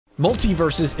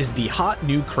MultiVersus is the hot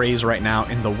new craze right now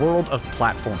in the world of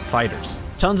platform fighters.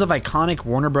 Tons of iconic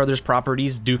Warner Brothers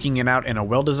properties duking it out in a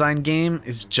well-designed game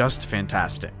is just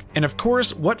fantastic. And of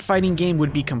course, what fighting game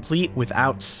would be complete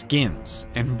without skins?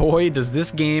 And boy, does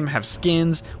this game have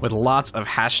skins with lots of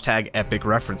 #epic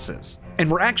references. And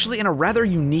we're actually in a rather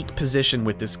unique position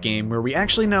with this game where we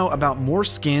actually know about more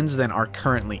skins than are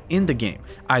currently in the game,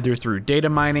 either through data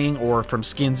mining or from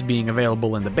skins being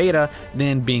available in the beta,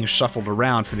 then being shuffled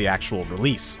around for the actual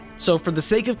release. So for the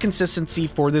sake of consistency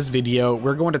for this video,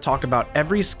 we're going to talk about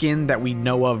every skin that we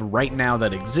know of right now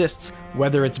that exists,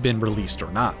 whether it's been released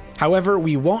or not. However,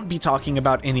 we won't be talking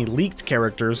about any leaked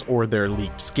characters or their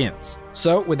leaked skins.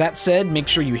 So with that said, make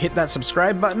sure you hit that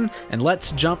subscribe button and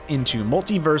let's jump into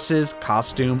MultiVersus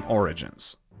Costume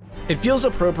Origins. It feels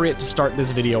appropriate to start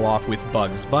this video off with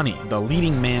Bugs Bunny, the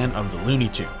leading man of the Looney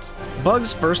Tunes.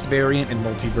 Bugs' first variant in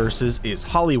MultiVersus is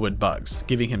Hollywood Bugs,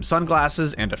 giving him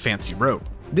sunglasses and a fancy robe.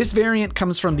 This variant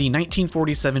comes from the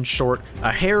 1947 short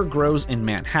A Hair Grows in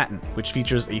Manhattan, which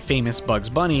features a famous Bugs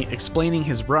Bunny explaining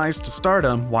his rise to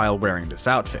stardom while wearing this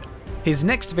outfit. His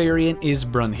next variant is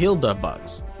Brunhilde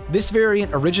Bugs. This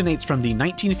variant originates from the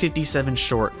 1957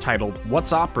 short titled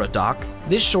What's Opera, Doc?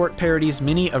 This short parodies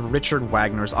many of Richard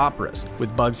Wagner's operas,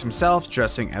 with Bugs himself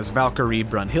dressing as Valkyrie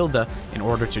Brunhilde in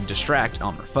order to distract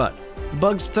Elmer Fudd.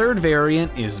 Bugs' third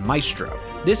variant is Maestro.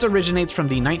 This originates from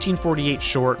the 1948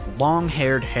 short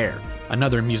Long-Haired Hare,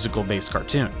 another musical-based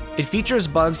cartoon. It features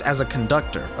Bugs as a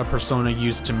conductor, a persona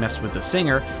used to mess with the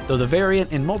singer, though the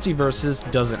variant in MultiVersus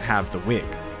doesn't have the wig.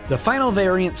 The final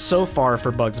variant so far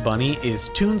for Bugs Bunny is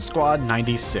Toon Squad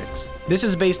 96. This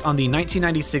is based on the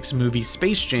 1996 movie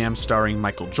Space Jam starring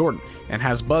Michael Jordan, and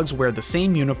has Bugs wear the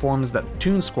same uniforms that the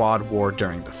Toon Squad wore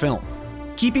during the film.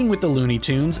 Keeping with the Looney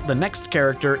Tunes, the next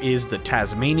character is the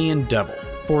Tasmanian Devil.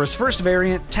 For his first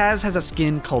variant, Taz has a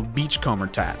skin called Beachcomber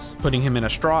Taz, putting him in a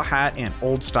straw hat and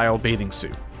old-style bathing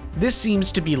suit. This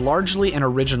seems to be largely an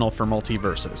original for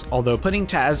MultiVersus, although putting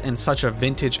Taz in such a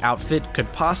vintage outfit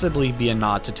could possibly be a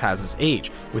nod to Taz's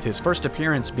age, with his first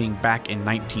appearance being back in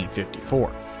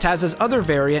 1954. Taz's other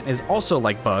variant is also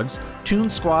like Bugs, Toon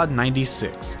Squad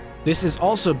 96. This is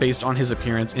also based on his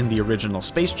appearance in the original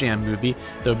Space Jam movie,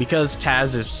 though because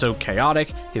Taz is so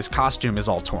chaotic, his costume is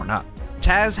all torn up.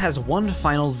 Taz has one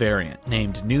final variant,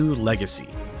 named New Legacy.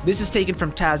 This is taken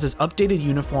from Taz's updated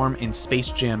uniform in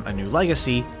Space Jam A New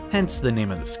Legacy, hence the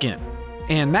name of the skin.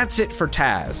 And that's it for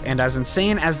Taz, and as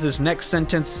insane as this next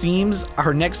sentence seems,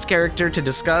 our next character to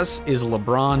discuss is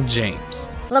LeBron James.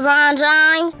 LeBron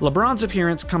James? LeBron's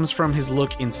appearance comes from his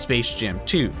look in Space Jam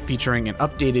 2, featuring an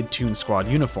updated Toon Squad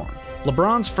uniform.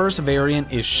 LeBron's first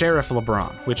variant is Sheriff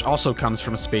LeBron, which also comes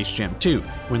from Space Jam 2,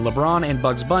 when LeBron and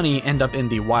Bugs Bunny end up in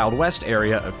the Wild West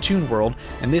area of Toon World,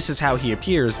 and this is how he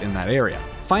appears in that area.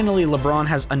 Finally, LeBron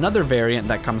has another variant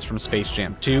that comes from Space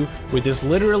Jam 2, with this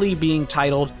literally being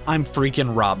titled, I'm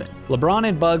Freakin' Robin. LeBron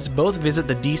and Bugs both visit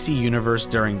the DC universe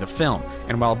during the film,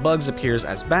 and while Bugs appears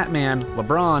as Batman,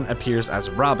 LeBron appears as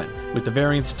Robin, with the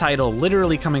variant's title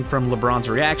literally coming from LeBron's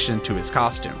reaction to his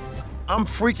costume. I'm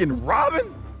freaking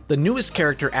Robin? The newest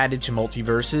character added to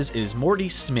MultiVersus is Morty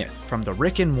Smith from the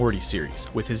Rick and Morty series,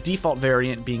 with his default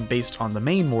variant being based on the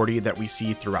main Morty that we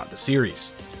see throughout the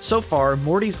series. So far,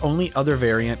 Morty's only other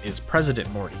variant is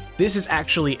President Morty. This is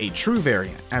actually a true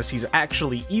variant, as he's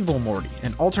actually Evil Morty,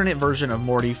 an alternate version of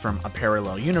Morty from a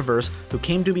parallel universe who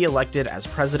came to be elected as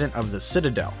president of the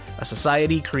Citadel, a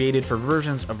society created for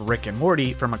versions of Rick and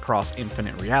Morty from across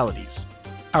infinite realities.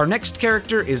 Our next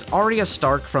character is Arya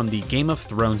Stark from the Game of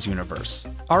Thrones universe.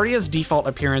 Arya's default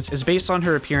appearance is based on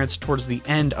her appearance towards the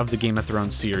end of the Game of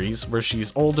Thrones series, where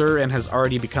she's older and has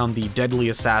already become the deadly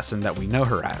assassin that we know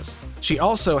her as. She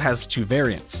also has two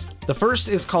variants. The first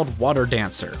is called Water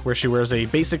Dancer, where she wears a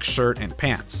basic shirt and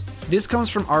pants. This comes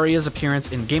from Arya's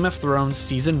appearance in Game of Thrones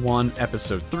Season 1,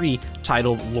 Episode 3,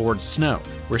 titled Lord Snow,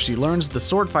 where she learns the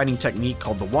sword fighting technique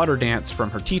called the Water Dance from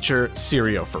her teacher,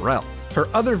 Syrio Forel. Her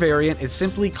other variant is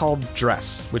simply called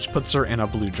Dress, which puts her in a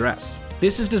blue dress.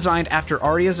 This is designed after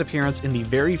Arya's appearance in the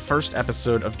very first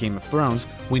episode of Game of Thrones,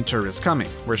 Winter is Coming,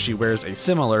 where she wears a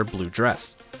similar blue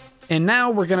dress. And now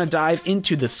we're gonna dive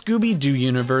into the Scooby-Doo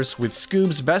universe with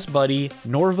Scoob's best buddy,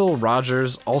 Norville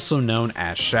Rogers, also known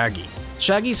as Shaggy.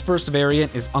 Shaggy's first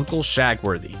variant is Uncle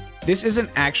Shagworthy. This isn't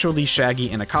actually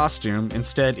Shaggy in a costume,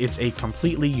 instead it's a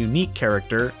completely unique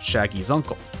character, Shaggy's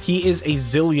uncle. He is a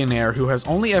zillionaire who has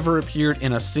only ever appeared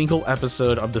in a single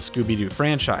episode of the Scooby-Doo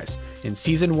franchise, in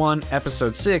Season 1,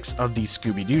 Episode 6 of the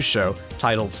Scooby-Doo show,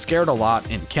 titled Scared a Lot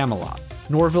in Camelot.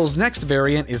 Norville's next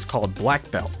variant is called Black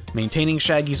Belt, maintaining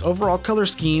Shaggy's overall color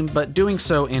scheme, but doing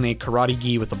so in a karate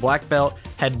gi with a black belt,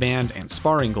 headband, and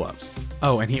sparring gloves.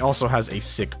 Oh, and he also has a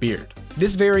sick beard.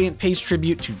 This variant pays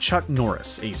tribute to Chuck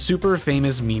Norris, a super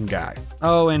famous meme guy.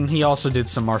 Oh, and he also did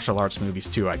some martial arts movies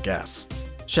too, I guess.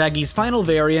 Shaggy's final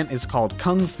variant is called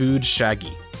Kung Fu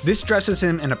Shaggy. This dresses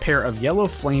him in a pair of yellow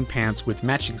flame pants with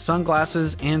matching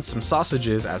sunglasses and some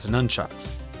sausages as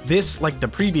nunchucks. This, like the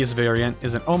previous variant,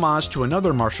 is an homage to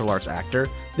another martial arts actor,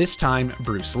 this time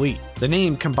Bruce Lee. The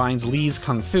name combines Lee's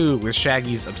kung fu with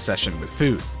Shaggy's obsession with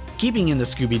food. Keeping in the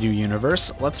Scooby-Doo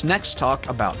universe, let's next talk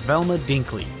about Velma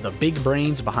Dinkley, the big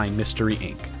brains behind Mystery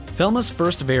Inc. Velma's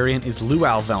first variant is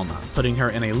Luau Velma, putting her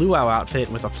in a luau outfit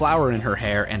with a flower in her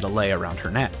hair and a lei around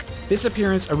her neck. This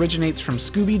appearance originates from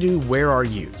Scooby-Doo Where Are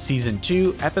You? Season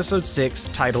 2, Episode 6,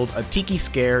 titled A Tiki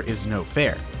Scare Is No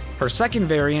Fair. Her second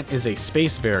variant is a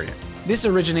space variant. This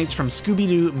originates from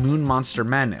Scooby-Doo Moon Monster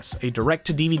Madness, a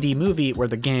direct-to-DVD movie where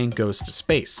the gang goes to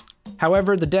space.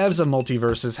 However, the devs of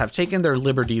MultiVersus have taken their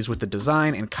liberties with the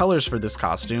design and colors for this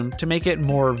costume to make it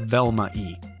more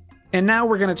Velma-y. And now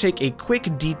we're going to take a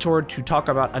quick detour to talk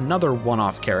about another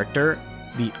one-off character,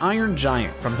 the Iron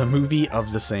Giant from the movie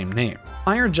of the same name.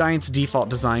 Iron Giant's default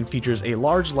design features a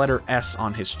large letter S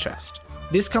on his chest.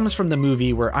 This comes from the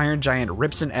movie where Iron Giant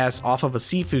rips an S off of a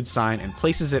seafood sign and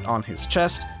places it on his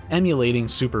chest, emulating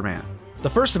Superman. The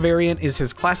first variant is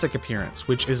his classic appearance,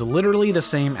 which is literally the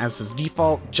same as his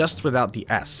default, just without the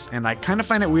S, and I kinda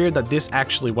find it weird that this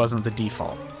actually wasn't the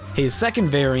default. His second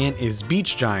variant is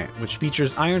Beach Giant, which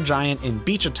features Iron Giant in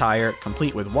beach attire,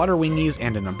 complete with water wingies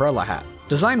and an umbrella hat.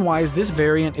 Design-wise, this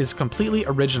variant is completely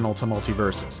original to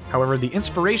MultiVersus. However, the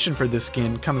inspiration for this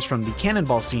skin comes from the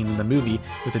cannonball scene in the movie,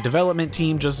 with the development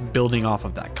team just building off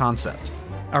of that concept.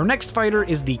 Our next fighter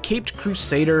is the Caped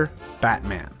Crusader,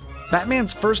 Batman.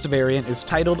 Batman's first variant is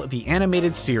titled The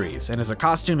Animated Series, and is a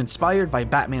costume inspired by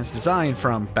Batman's design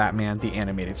from Batman the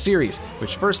Animated Series,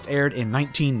 which first aired in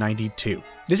 1992.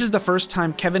 This is the first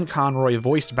time Kevin Conroy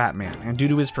voiced Batman, and due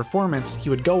to his performance, he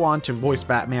would go on to voice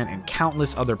Batman in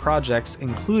countless other projects,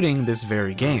 including this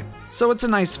very game. So it's a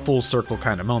nice full circle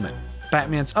kind of moment.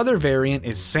 Batman's other variant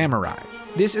is Samurai.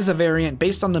 This is a variant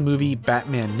based on the movie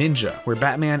Batman Ninja, where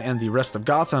Batman and the rest of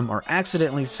Gotham are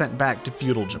accidentally sent back to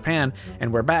feudal Japan,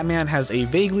 and where Batman has a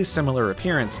vaguely similar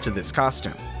appearance to this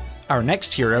costume. Our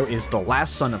next hero is the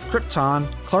last son of Krypton,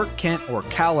 Clark Kent or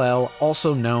Kal-El,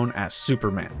 also known as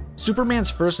Superman. Superman's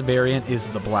first variant is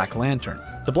the Black Lantern.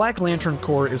 The Black Lantern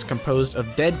Corps is composed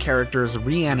of dead characters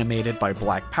reanimated by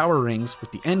black power rings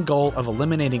with the end goal of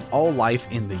eliminating all life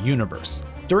in the universe.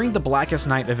 During the Blackest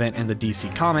Night event in the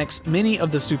DC Comics, many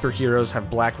of the superheroes have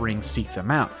black rings seek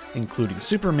them out, including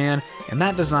Superman, and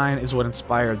that design is what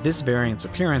inspired this variant's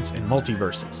appearance in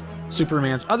MultiVersus.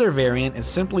 Superman's other variant is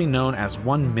simply known as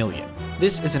 1 Million.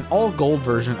 This is an all-gold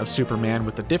version of Superman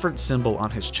with a different symbol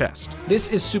on his chest. This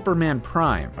is Superman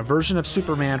Prime, a version of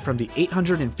Superman from the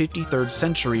 853rd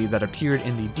century that appeared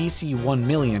in the DC 1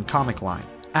 Million comic line.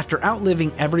 After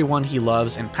outliving everyone he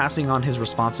loves and passing on his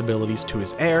responsibilities to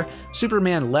his heir,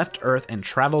 Superman left Earth and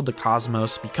traveled the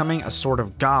cosmos, becoming a sort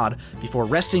of god before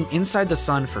resting inside the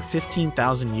sun for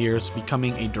 15,000 years,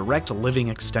 becoming a direct living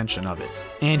extension of it.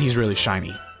 And he's really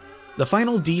shiny. The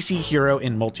final DC hero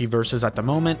in MultiVersus at the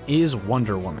moment is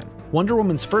Wonder Woman. Wonder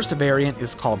Woman's first variant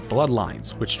is called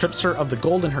Bloodlines, which strips her of the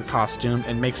gold in her costume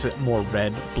and makes it more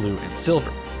red, blue, and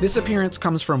silver. This appearance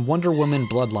comes from Wonder Woman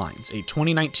Bloodlines, a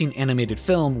 2019 animated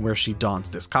film where she dons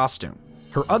this costume.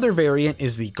 Her other variant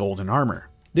is the Golden Armor.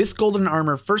 This golden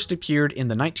armor first appeared in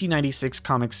the 1996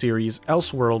 comic series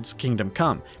Elseworlds Kingdom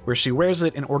Come, where she wears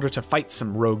it in order to fight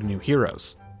some rogue new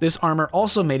heroes. This armor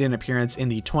also made an appearance in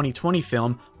the 2020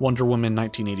 film Wonder Woman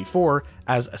 1984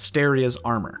 as Asteria's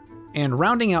armor. And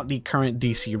rounding out the current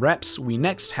DC reps, we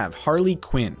next have Harley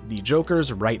Quinn, the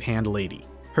Joker's right-hand lady.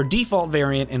 Her default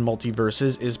variant in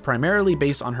MultiVersus is primarily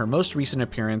based on her most recent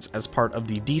appearance as part of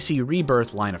the DC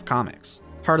Rebirth line of comics.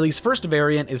 Harley's first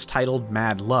variant is titled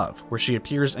Mad Love, where she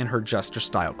appears in her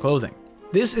Jester-style clothing.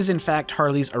 This is in fact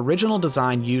Harley's original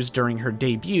design used during her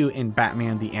debut in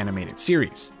Batman the Animated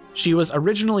Series. She was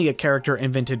originally a character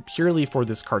invented purely for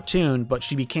this cartoon, but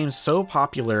she became so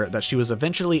popular that she was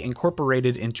eventually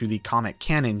incorporated into the comic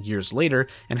canon years later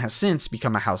and has since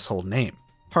become a household name.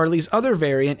 Harley's other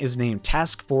variant is named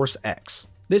Task Force X.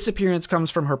 This appearance comes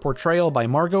from her portrayal by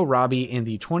Margot Robbie in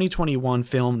the 2021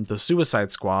 film The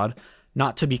Suicide Squad,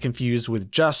 not to be confused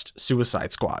with just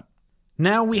Suicide Squad.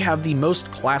 Now we have the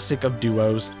most classic of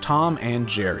duos, Tom and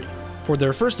Jerry. For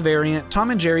their first variant,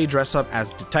 Tom and Jerry dress up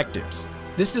as detectives.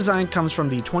 This design comes from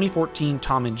the 2014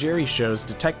 Tom and Jerry show's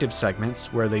detective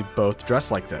segments, where they both dress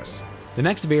like this. The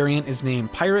next variant is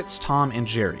named Pirates Tom and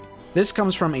Jerry. This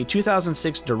comes from a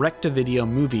 2006 direct-to-video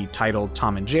movie titled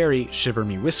Tom and Jerry Shiver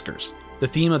Me Whiskers. The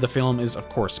theme of the film is of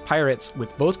course pirates,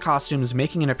 with both costumes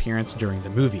making an appearance during the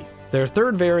movie. Their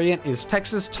third variant is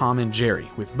Texas Tom and Jerry,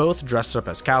 with both dressed up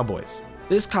as cowboys.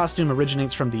 This costume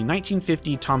originates from the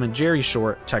 1950 Tom and Jerry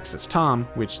short Texas Tom,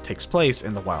 which takes place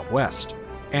in the Wild West.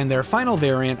 And their final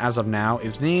variant as of now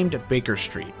is named Baker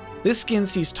Street. This skin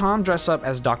sees Tom dress up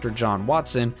as Dr. John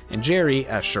Watson and Jerry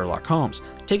as Sherlock Holmes,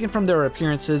 taken from their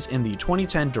appearances in the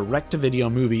 2010 direct-to-video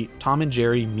movie Tom and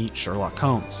Jerry Meet Sherlock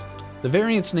Holmes. The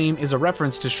variant's name is a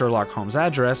reference to Sherlock Holmes'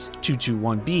 address,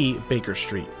 221B Baker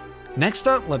Street. Next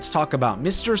up, let's talk about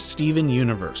Mr. Steven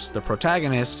Universe, the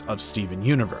protagonist of Steven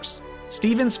Universe.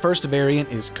 Steven's first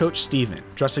variant is Coach Steven,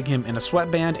 dressing him in a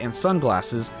sweatband and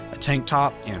sunglasses, a tank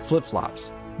top, and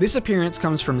flip-flops. This appearance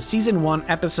comes from Season 1,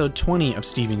 Episode 20 of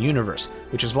Steven Universe,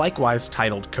 which is likewise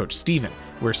titled Coach Steven,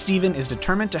 where Steven is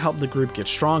determined to help the group get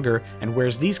stronger and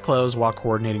wears these clothes while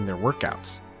coordinating their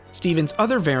workouts. Steven's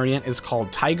other variant is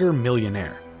called Tiger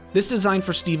Millionaire. This design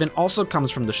for Steven also comes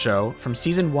from the show, from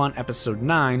Season 1, Episode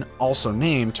 9, also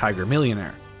named Tiger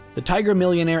Millionaire. The Tiger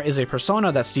Millionaire is a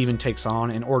persona that Steven takes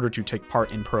on in order to take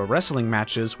part in pro wrestling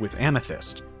matches with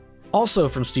Amethyst. Also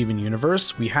from Steven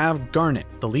Universe, we have Garnet,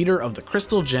 the leader of the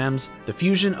Crystal Gems, the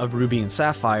fusion of Ruby and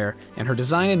Sapphire, and her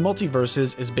design in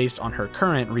MultiVersus is based on her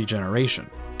current regeneration.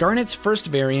 Garnet's first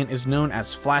variant is known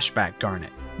as Flashback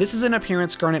Garnet. This is an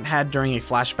appearance Garnet had during a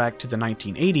flashback to the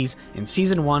 1980s in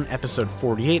Season 1, Episode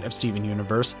 48 of Steven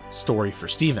Universe, Story for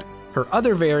Steven. Her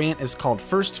other variant is called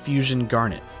First Fusion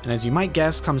Garnet, and as you might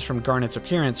guess comes from Garnet's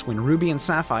appearance when Ruby and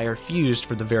Sapphire fused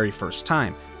for the very first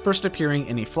time, first appearing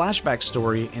in a flashback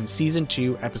story in Season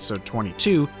 2, Episode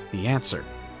 22, The Answer.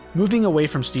 Moving away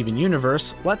from Steven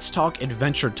Universe, let's talk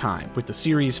Adventure Time with the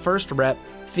series' first rep,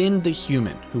 Finn the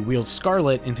Human, who wields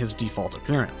Scarlet in his default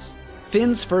appearance.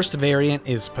 Finn's first variant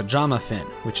is Pajama Finn,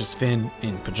 which is Finn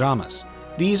in pajamas.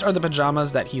 These are the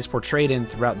pajamas that he's portrayed in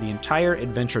throughout the entire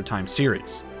Adventure Time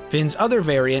series. Finn's other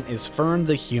variant is Fern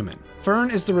the Human.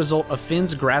 Fern is the result of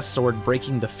Finn's grass sword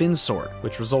breaking the Finn sword,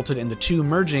 which resulted in the two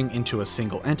merging into a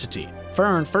single entity.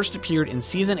 Fern first appeared in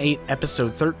Season 8,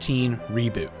 Episode 13,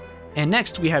 Reboot. And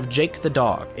next we have Jake the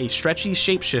dog, a stretchy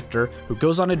shapeshifter who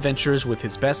goes on adventures with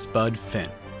his best bud Finn.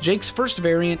 Jake's first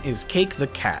variant is Cake the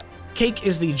cat. Cake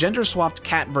is the gender-swapped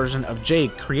cat version of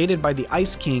Jake created by the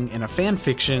Ice King in a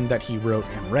fanfiction that he wrote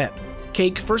and read.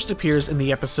 Cake first appears in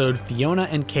the episode Fiona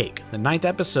and Cake, the 9th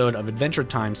episode of Adventure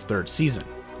Time's 3rd season.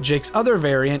 Jake's other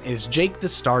variant is Jake the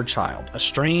Star Child, a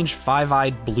strange,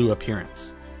 five-eyed blue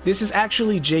appearance. This is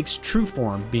actually Jake's true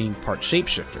form, being part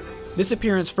shapeshifter. This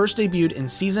appearance first debuted in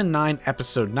Season 9,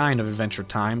 Episode 9 of Adventure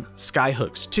Time,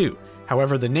 Skyhooks 2.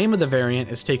 However, the name of the variant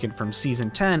is taken from Season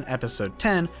 10, Episode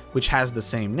 10, which has the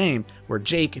same name, where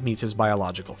Jake meets his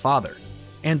biological father.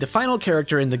 And the final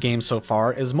character in the game so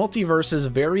far is MultiVersus'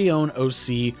 very own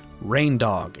OC,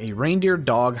 Reindog, a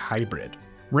reindeer-dog hybrid.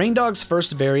 Reindog's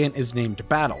first variant is named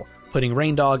Battle, putting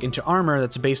Reindog into armor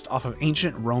that's based off of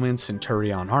ancient Roman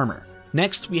centurion armor.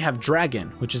 Next, we have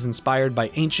Dragon, which is inspired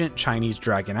by ancient Chinese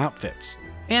dragon outfits.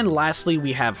 And lastly,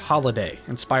 we have Holiday,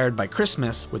 inspired by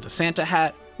Christmas with a Santa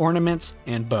hat, ornaments,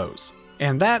 and bows.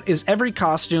 And that is every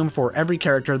costume for every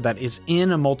character that is in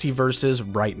MultiVersus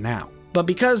right now. But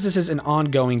because this is an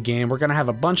ongoing game, we're going to have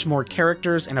a bunch more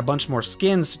characters and a bunch more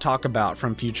skins to talk about,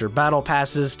 from future battle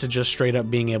passes to just straight up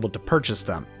being able to purchase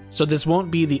them. So this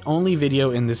won't be the only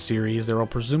video in this series, there will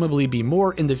presumably be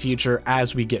more in the future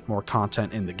as we get more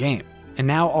content in the game. And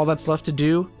now all that's left to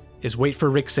do is wait for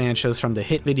Rick Sanchez from the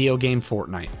hit video game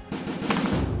Fortnite.